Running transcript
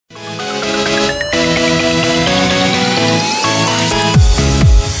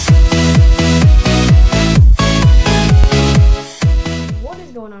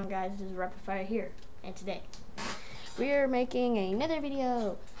here making another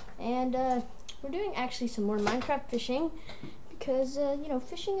video, and we're doing actually some more Minecraft fishing because you know,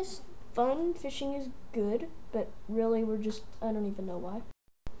 fishing is fun, fishing is good, but really we're just, I don't even know why.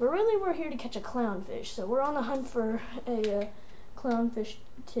 But really we're here to catch a clownfish, so we're on the hunt for a clownfish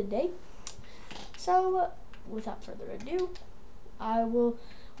today. So without further ado, I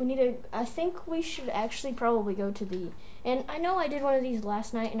think we should actually probably go to the, and I know I did one of these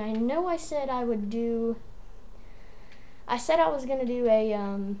last night, and I know I said I was gonna do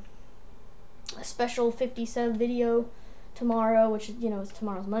a special 50 sub video tomorrow, which, you know,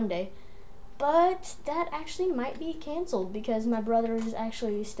 tomorrow's Monday, but that actually might be canceled because my brother is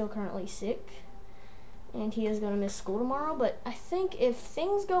actually still currently sick, and he is gonna miss school tomorrow. But I think if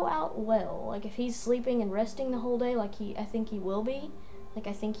things go out well, like if he's sleeping and resting the whole day, like I think he will be. Like,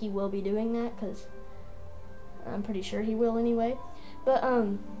 I think he will be doing that, because I'm pretty sure he will anyway. But,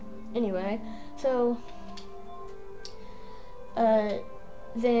 anyway, so,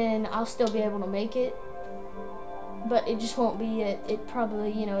 then I'll still be able to make it, but it just won't be, it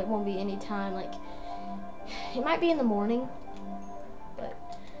probably, you know, it won't be any time, like, it might be in the morning, but,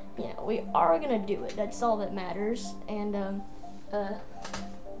 you know, we are gonna do it, that's all that matters. And, turn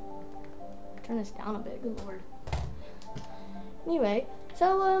this down a bit, good lord. Anyway,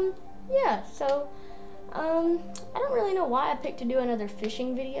 so, yeah, so, I don't really know why I picked to do another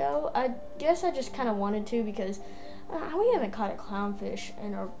fishing video. I guess I just kind of wanted to because we haven't caught a clownfish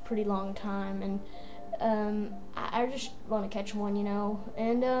in a pretty long time, and, I just want to catch one, you know,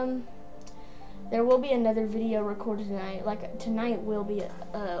 and, there will be another video recorded tonight. Like, tonight will be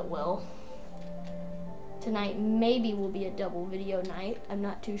tonight maybe will be a double video night. I'm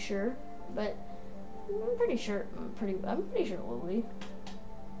not too sure, but I'm pretty sure it will be.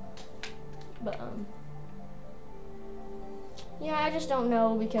 But yeah, I just don't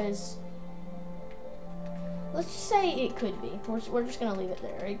know, because let's just say it could be. We're just gonna leave it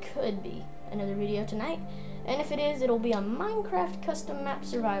there. It could be another video tonight, and if it is, it'll be a Minecraft custom map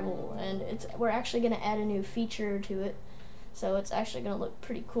survival, and we're actually gonna add a new feature to it, so it's actually gonna look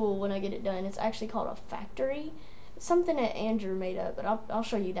pretty cool when I get it done. It's actually called a factory. It's something that Andrew made up, but I'll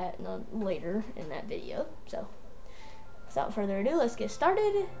show you that later in that video. So without further ado, let's get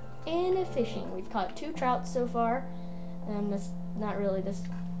started in fishing. We've caught 2 trout so far, and that's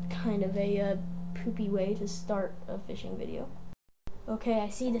kind of a poopy way to start a fishing video. Okay, I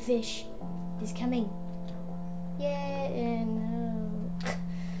see the fish. He's coming. Yeah, and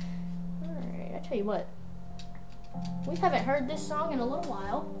alright, I tell you what, we haven't heard this song in a little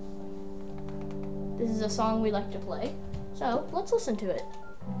while. This is a song we like to play, so let's listen to it.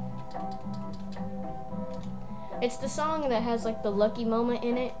 It's the song that has like the lucky moment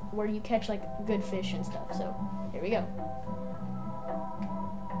in it where you catch like good fish and stuff. So here we go.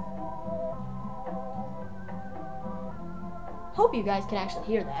 Hope you guys can actually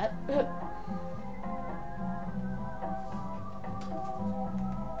hear that.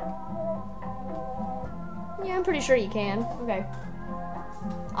 Yeah, I'm pretty sure you can. Okay.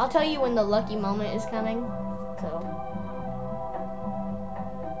 I'll tell you when the lucky moment is coming. So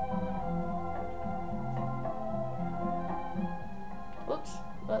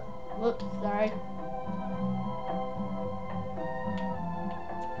whoops, sorry.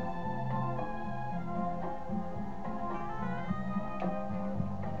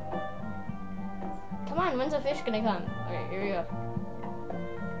 Come on, when's the fish gonna come? Okay, here we go.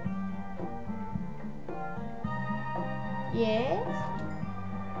 Yes.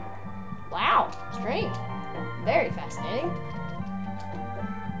 Wow, strange. Very fascinating.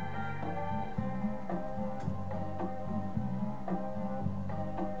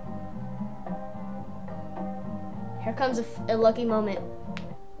 Here comes a lucky moment.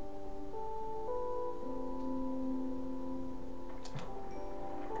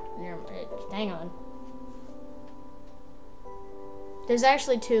 Hang on. There's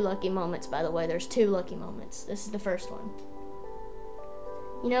actually 2 lucky moments, by the way. There's 2 lucky moments. This is the first one.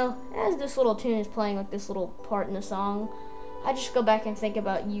 You know, as this little tune is playing, like this little part in the song, I just go back and think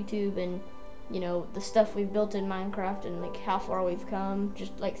about YouTube and, you know, the stuff we've built in Minecraft and like how far we've come.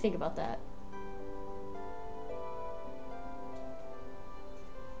 Just like think about that.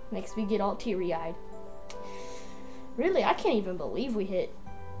 Makes me get all teary-eyed. Really, I can't even believe we hit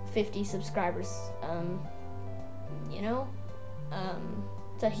 50 subscribers. You know,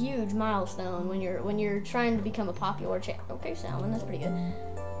 it's a huge milestone when you're trying to become a popular channel. Okay, Salmon, that's pretty good.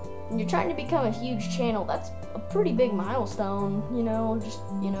 When you're trying to become a huge channel, that's a pretty big milestone. You know, just,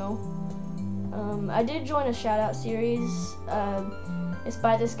 you know. I did join a shout out series. It's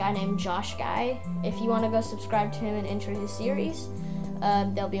by this guy named Josh Guy. If you want to go subscribe to him and enter his series,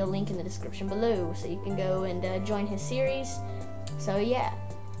 there'll be a link in the description below, so you can go and join his series. So yeah,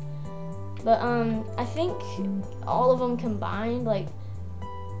 but I think all of them combined, like,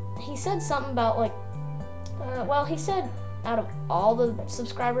 he said something about like, well, he said out of all the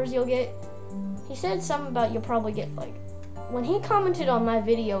subscribers you'll get, he said something about you'll probably get, like, when he commented on my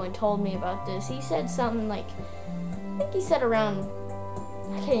video and told me about this, he said something like, I think he said around,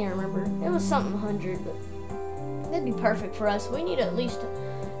 I can't even remember, it was something 100, but that'd be perfect for us. We need at least,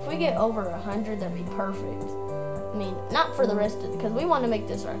 if we get over 100, that'd be perfect. I mean, not for the rest of it, because we want to make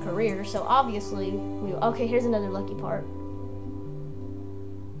this our career, so obviously, okay, here's another lucky part.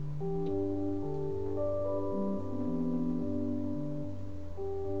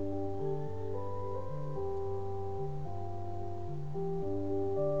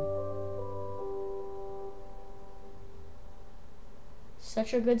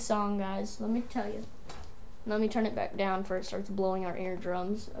 Such a good song, guys, let me tell you. Let me turn it back down before it starts blowing our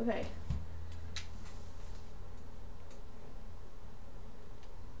eardrums. Okay.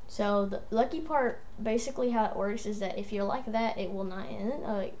 So the lucky part, basically how it works is that if you're like that, it will not end.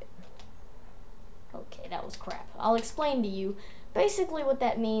 Okay, that was crap. I'll explain to you. Basically what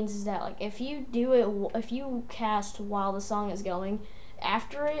that means is that, like, if you do it, if you cast while the song is going,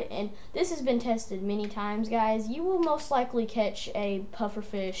 after it, and this has been tested many times, guys, you will most likely catch a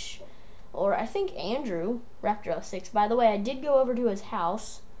pufferfish, or I think Andrew, Raptor06. By the way, I did go over to his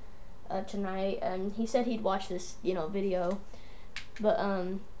house tonight, and he said he'd watch this, video. But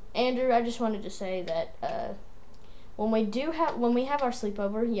Andrew, I just wanted to say that when we have our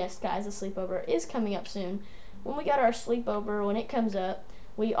sleepover, yes, guys, the sleepover is coming up soon. When we got our sleepover, when it comes up,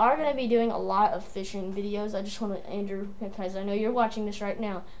 we are going to be doing a lot of fishing videos. I just want to, Andrew, because I know you're watching this right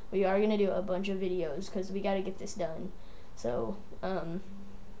now, we are going to do a bunch of videos because we got to get this done. So,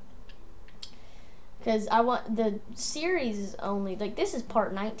 because I want the series is only, like, this is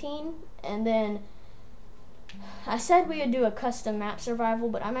part 19, and then I said we would do a custom map survival,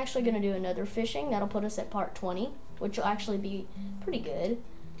 but I'm actually going to do another fishing. That'll put us at part 20, which will actually be pretty good.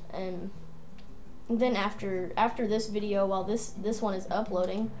 And then after this video, while this one is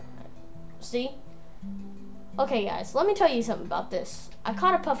uploading, see? Okay, guys, let me tell you something about this. I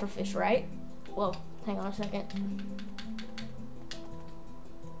caught a pufferfish, right? Whoa, hang on a second.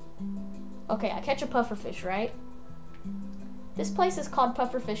 Okay, I catch a pufferfish, right? This place is called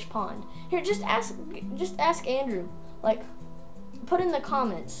Pufferfish Pond. Here, just ask Andrew. Like, put in the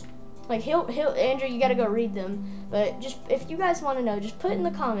comments. Like, Andrew, you gotta go read them. But just, if you guys want to know, just put in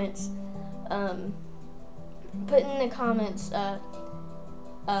the comments.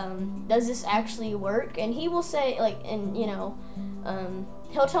 Does this actually work? And he will say, like, and he'll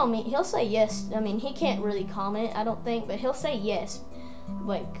tell me, he'll say yes. I mean, he can't really comment, I don't think, but he'll say yes.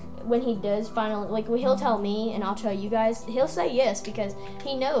 Like, when he does finally, like, he'll tell me, and I'll tell you guys, he'll say yes, because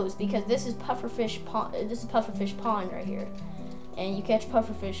he knows, because this is Pufferfish Pond, right here. And you catch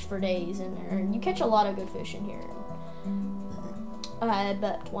pufferfish for days in there, and you catch a lot of good fish in here. I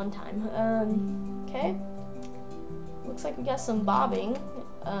bet one time. Okay. Looks like we got some bobbing.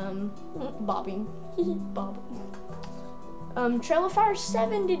 Bobbing. Trail of Fire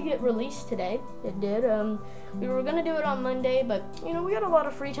 7 did get released today. It did. We were gonna do it on Monday, but we got a lot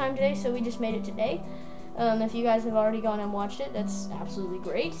of free time today, so we just made it today. If you guys have already gone and watched it, that's absolutely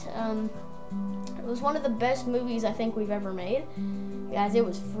great. It was one of the best movies I think we've ever made. Guys, it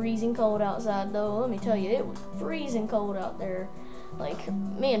was freezing cold outside though. Let me tell you, it was freezing cold out there. Like,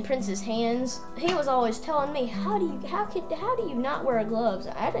 me and Prince's hands, he was always telling me, how do you not wear gloves?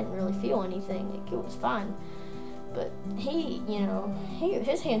 I didn't really feel anything. Like, it was fine. But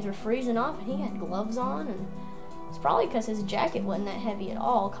his hands were freezing off, and he had gloves on, and it's probably because his jacket wasn't that heavy at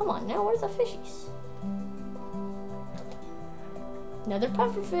all. Come on now, where's the fishies? Another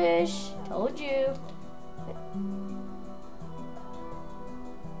pufferfish. Told you.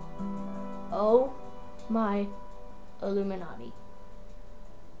 Oh my Illuminati.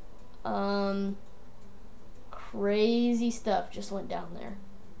 Crazy stuff just went down there.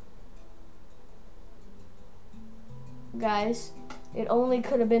 Guys, it only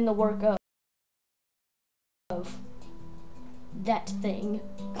could have been the work of that thing.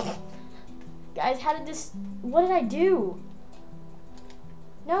 Guys, what did I do?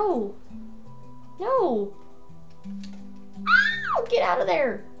 No. No. Ow, get out of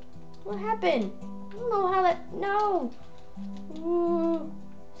there. What happened? I don't know how that, no. Ooh.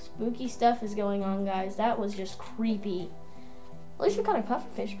 Spooky stuff is going on, guys. That was just creepy. At least we caught a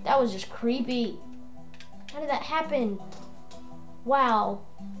pufferfish, but that was just creepy. How did that happen? Wow.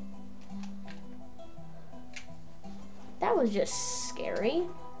 That was just scary.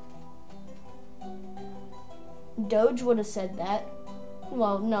 Doge would have said that.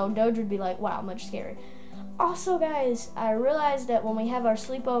 Well, no, Doge would be like, wow, much scary. Also, guys, I realized that when we have our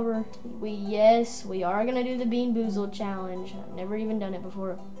sleepover, we are gonna do the Bean Boozled challenge. I've never even done it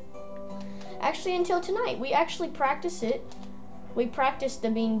before. Actually, until tonight, we actually practiced it. We practiced the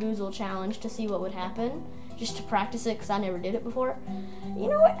Bean Boozled challenge to see what would happen, just to practice it, because I never did it before. You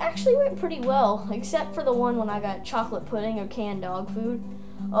know, it actually went pretty well, except for the one when I got chocolate pudding or canned dog food.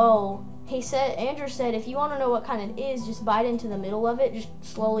 Oh, Andrew said, if you want to know what kind it is, just bite into the middle of it. Just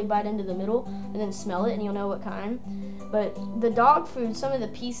slowly bite into the middle and then smell it and you'll know what kind. But the dog food, some of the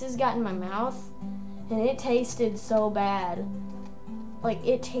pieces got in my mouth and it tasted so bad. Like,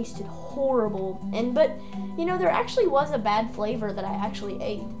 it tasted horrible. But, you know, there actually was a bad flavor that I actually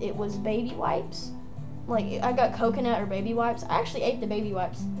ate. It was baby wipes. Like, I got coconut or baby wipes. I actually ate the baby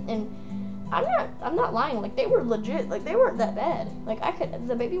wipes. And I'm not lying, like, they were legit, like, they weren't that bad. Like,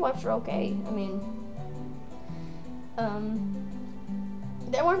 the baby wipes were okay. I mean,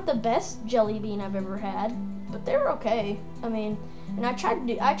 they weren't the best jelly bean I've ever had, but they were okay. I mean, and I tried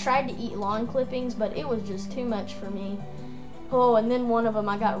to eat lawn clippings, but it was just too much for me. Oh, and then one of them,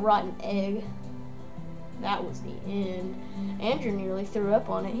 I got rotten egg. That was the end. Andrew nearly threw up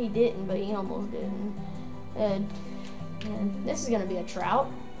on it. He didn't, but he almost didn't. And this is gonna be a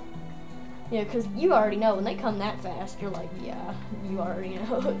trout. Yeah, because you already know, when they come that fast, you're like, yeah, you already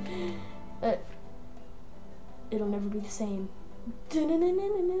know. It'll never be the same.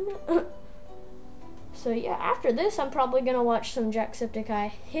 So yeah, after this, I'm probably going to watch some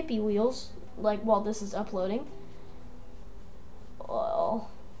Jacksepticeye Hippie Wheels, like, while this is uploading.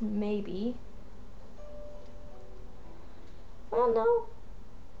 Well, maybe. Well, no.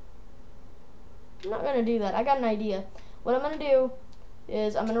 I'm not going to do that. I got an idea. What I'm going to do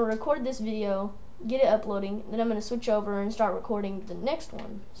is I'm going to record this video, get it uploading, then I'm going to switch over and start recording the next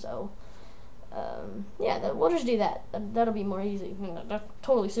one. So, yeah, we'll just do that. That'll be more easy. That's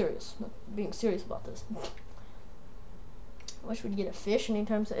totally serious. I'm being serious about this. I wish we'd get a fish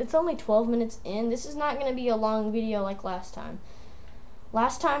anytime soon. It's only 12 minutes in. This is not going to be a long video like last time.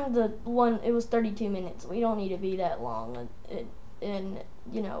 Last time, it was 32 minutes. We don't need to be that long. And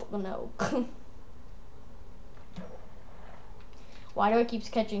you know, no. Why do I keep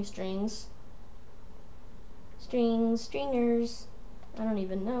catching strings? Stringers. I don't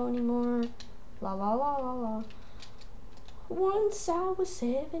even know anymore. La la la la la. Once I was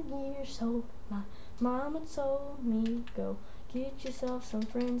 7 years old, my mama told me, go get yourself some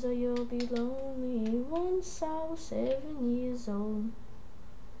friends or you'll be lonely. Once I was 7 years old.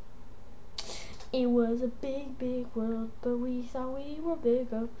 It was a big, big world, but we thought we were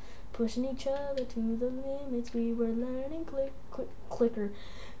bigger. Pushing each other to the limits, we were learning clicker.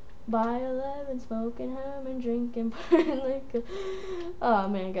 By 11, smoking, humming, drinking, burning liquor. Oh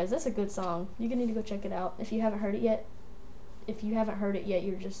man, guys, that's a good song. You're gonna need to go check it out if you haven't heard it yet. If you haven't heard it yet,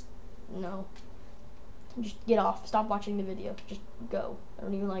 you're just, no. Just get off. Stop watching the video. Just go. I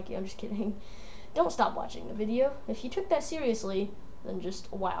don't even like you. I'm just kidding. Don't stop watching the video. If you took that seriously, then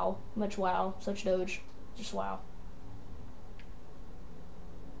just wow. Much wow. Such Doge. Just wow.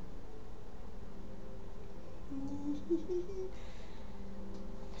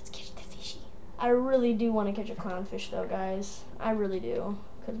 Let's catch the fishy. I really do want to catch a clownfish though, guys. I really do.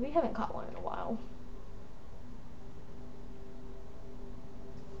 Because we haven't caught one in a while.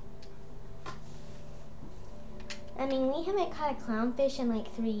 I mean, we haven't caught a clownfish in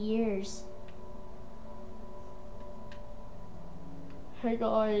like 3 years. Hey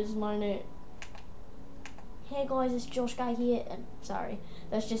guys, my name. Hey guys, it's Josh Guy here. Sorry,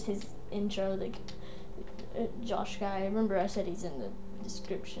 that's just his intro. Like, Josh Guy. Remember, I said he's in the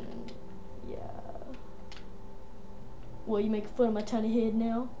description. Yeah. Well, you make fun of my tiny head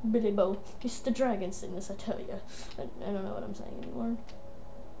now, Billy Bo. It's the dragon sickness, I tell you. I don't know what I'm saying anymore.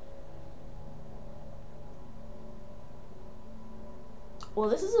 Well,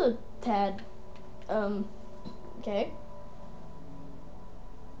 this is a tad. Okay.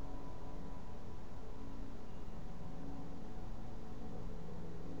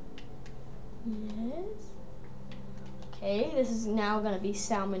 Yes. Okay, this is now going to be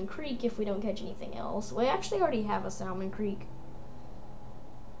Salmon Creek if we don't catch anything else. We actually already have a Salmon Creek.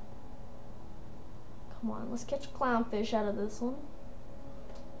 Come on, let's catch a clownfish out of this one.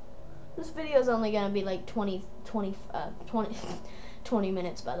 This video is only going to be like 20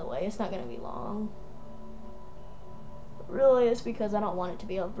 minutes, by the way. It's not going to be long. Really, it's because I don't want it to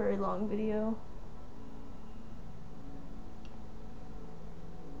be a very long video.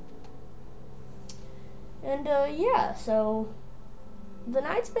 And, yeah, so the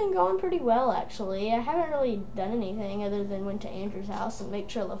night's been going pretty well, actually. I haven't really done anything other than went to Andrew's house and make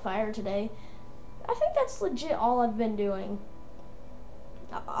trail of fire today. I think that's legit all I've been doing.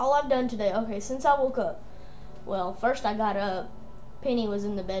 all I've done today, okay, since I woke up, well, first I got up. Penny was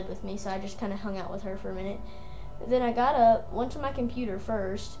in the bed with me, so I just kind of hung out with her for a minute. Then I got up, went to my computer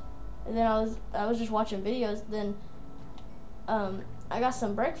first, and then I was just watching videos. Then I got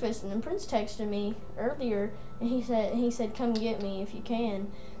some breakfast, and then Prince texted me earlier, and he said come get me if you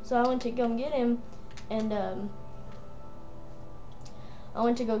can. So I went to come get him, and then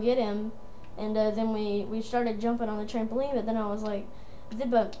we started jumping on the trampoline. But then I was like,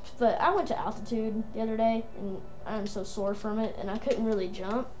 but I went to altitude the other day, and I'm so sore from it, and I couldn't really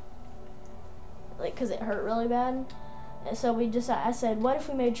jump, like, because it hurt really bad. And so I said, what if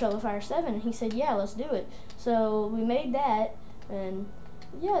we made Trail of Fire 7? And he said, yeah, let's do it. So we made that, and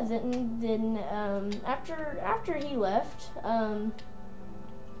yeah, then after he left,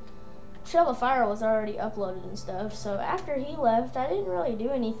 Trail of Fire was already uploaded and stuff. So after he left, I didn't really do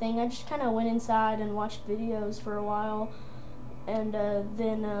anything. I just kind of went inside and watched videos for a while, and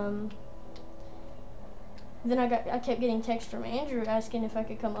then I kept getting texts from Andrew asking if I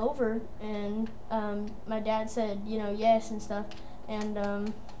could come over, and my dad said, yes and stuff,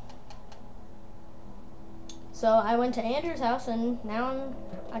 and so I went to Andrew's house, and now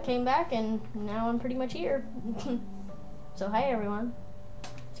I came back, and now I'm pretty much here. So hi everyone,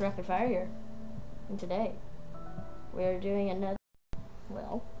 it's Rapid Fire here, and today we are doing another,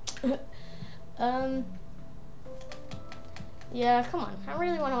 yeah, come on. I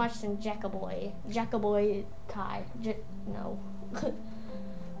really want to watch some Jackaboy Kai. No.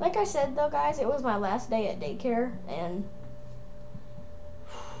 Like I said, though, guys, it was my last day at daycare, and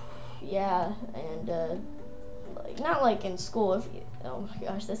yeah, and like, not like in school. Oh my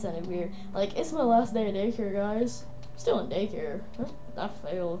gosh, that sounded weird. Like, it's my last day at daycare, guys. I'm still in daycare. I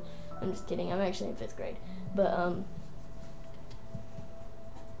failed. I'm just kidding. I'm actually in 5th grade. But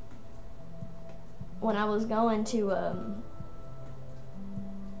when I was going to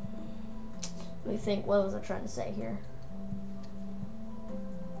let me think, what was I trying to say here?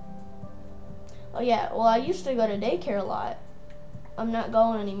 Oh yeah, well, I used to go to daycare a lot. I'm not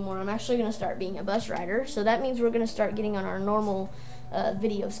going anymore. I'm actually going to start being a bus rider. So that means we're going to start getting on our normal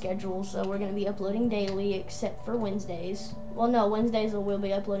video schedule. So we're going to be uploading daily except for Wednesdays. Well, no, Wednesdays we'll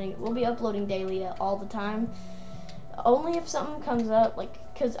be uploading daily all the time. Only if something comes up, like,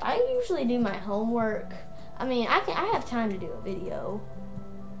 because I usually do my homework. I mean, I have time to do a video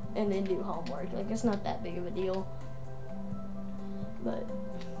and then do homework. Like, it's not that big of a deal. But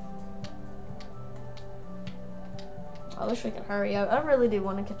I wish we could hurry up. I really do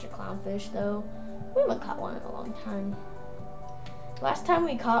want to catch a clownfish, though. We haven't caught one in a long time. Last time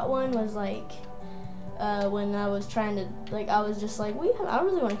we caught one was like when I was trying to, like, I was just like, I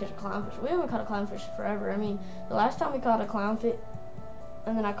really want to catch a clownfish. We haven't caught a clownfish forever. I mean, the last time we caught a clownfish,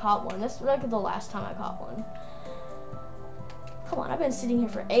 and then I caught one. That's like the last time I caught one. Come on, I've been sitting here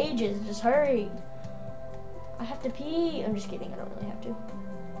for ages. Just hurry. I have to pee. I'm just kidding. I don't really have to.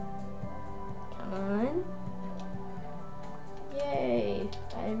 Come on. Yay.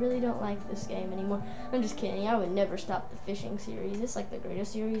 I really don't like this game anymore. I'm just kidding. I would never stop the fishing series. It's like the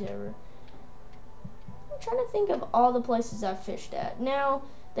greatest series ever. I'm trying to think of all the places I've fished at. Now,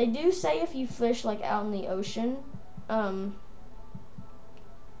 they do say if you fish like out in the ocean,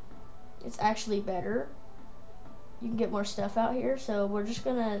 it's actually better. You can get more stuff out here, so we're just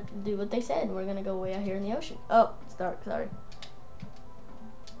gonna do what they said. We're gonna go way out here in the ocean. Oh, it's dark, sorry.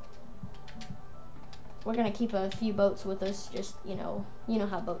 We're gonna keep a few boats with us, just, you know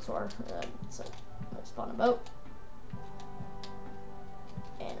how boats are. So, let's spawn a boat.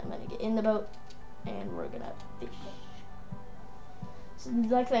 And I'm gonna get in the boat, and we're gonna fish. So,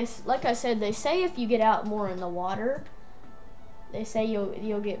 like I said, they say if you get out more in the water, they say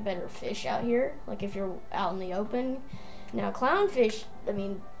you'll get better fish out here, like if you're out in the open. Now clownfish, I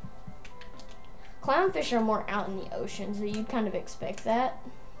mean, clownfish are more out in the ocean, so you'd kind of expect that.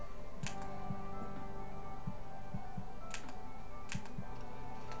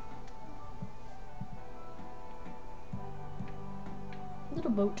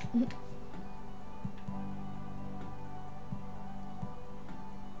 Little boat.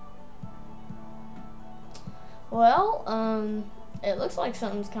 Well, it looks like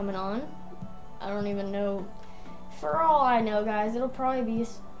something's coming on. I don't even know. For all I know, guys, it'll probably be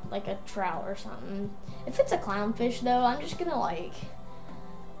like a trout or something. If it's a clownfish, though, I'm just gonna like,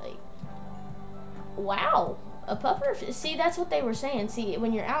 wow, a puffer. See, that's what they were saying. See,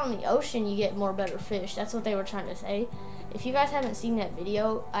 when you're out in the ocean, you get more better fish. That's what they were trying to say. If you guys haven't seen that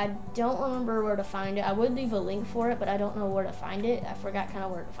video, I don't remember where to find it. I would leave a link for it, but I don't know where to find it. I forgot kind of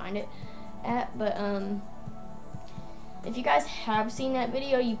where to find it at, but if you guys have seen that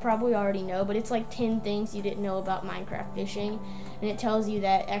video, you probably already know, but it's like 10 things you didn't know about Minecraft fishing. and it tells you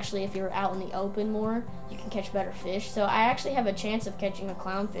that actually if you're out in the open more, you can catch better fish. So I actually have a chance of catching a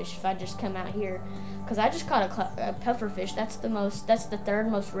clownfish if I just come out here, because I just caught a pufferfish. That's the third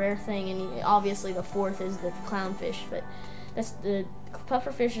most rare thing, and obviously the fourth is the clownfish, but the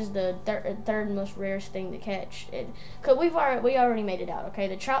pufferfish is the third most rarest thing to catch. Cause we already made it out. Okay,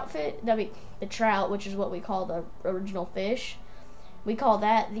 the trout, which is what we call the original fish, we call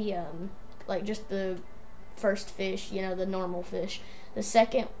that the like just the first fish, you know, the normal fish. The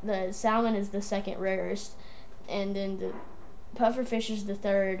salmon is the second rarest, and then the pufferfish is the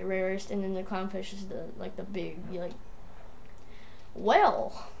third rarest, and then the clownfish is the big, like.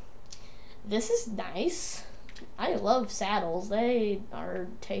 Well, this is nice. I love saddles. They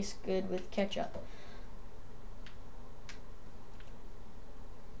taste good with ketchup.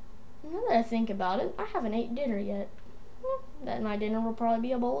 Now that I think about it, I haven't ate dinner yet. Well, that my dinner will probably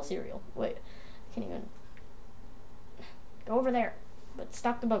be a bowl of cereal. Wait, I can't even go over there. But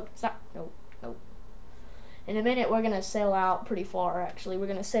stop the boat. Stop. No. In a minute, we're gonna sail out pretty far. Actually, we're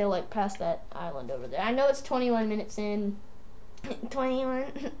gonna sail like past that island over there. I know it's 21 minutes in.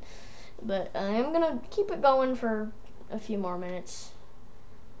 21. But I'm gonna keep it going for a few more minutes.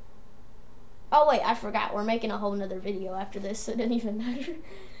 Oh wait, I forgot. We're making a whole nother video after this, so it doesn't even matter.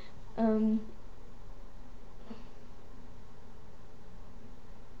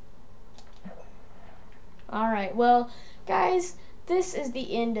 Alright, well, guys, this is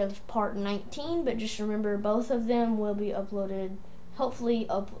the end of part 19, but just remember both of them will be uploaded, hopefully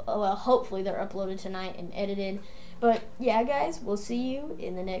they're uploaded tonight and edited. But yeah, guys, we'll see you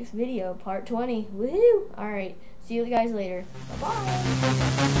in the next video, part 20. Woohoo! Alright, see you guys later.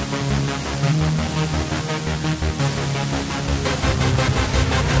 Bye-bye!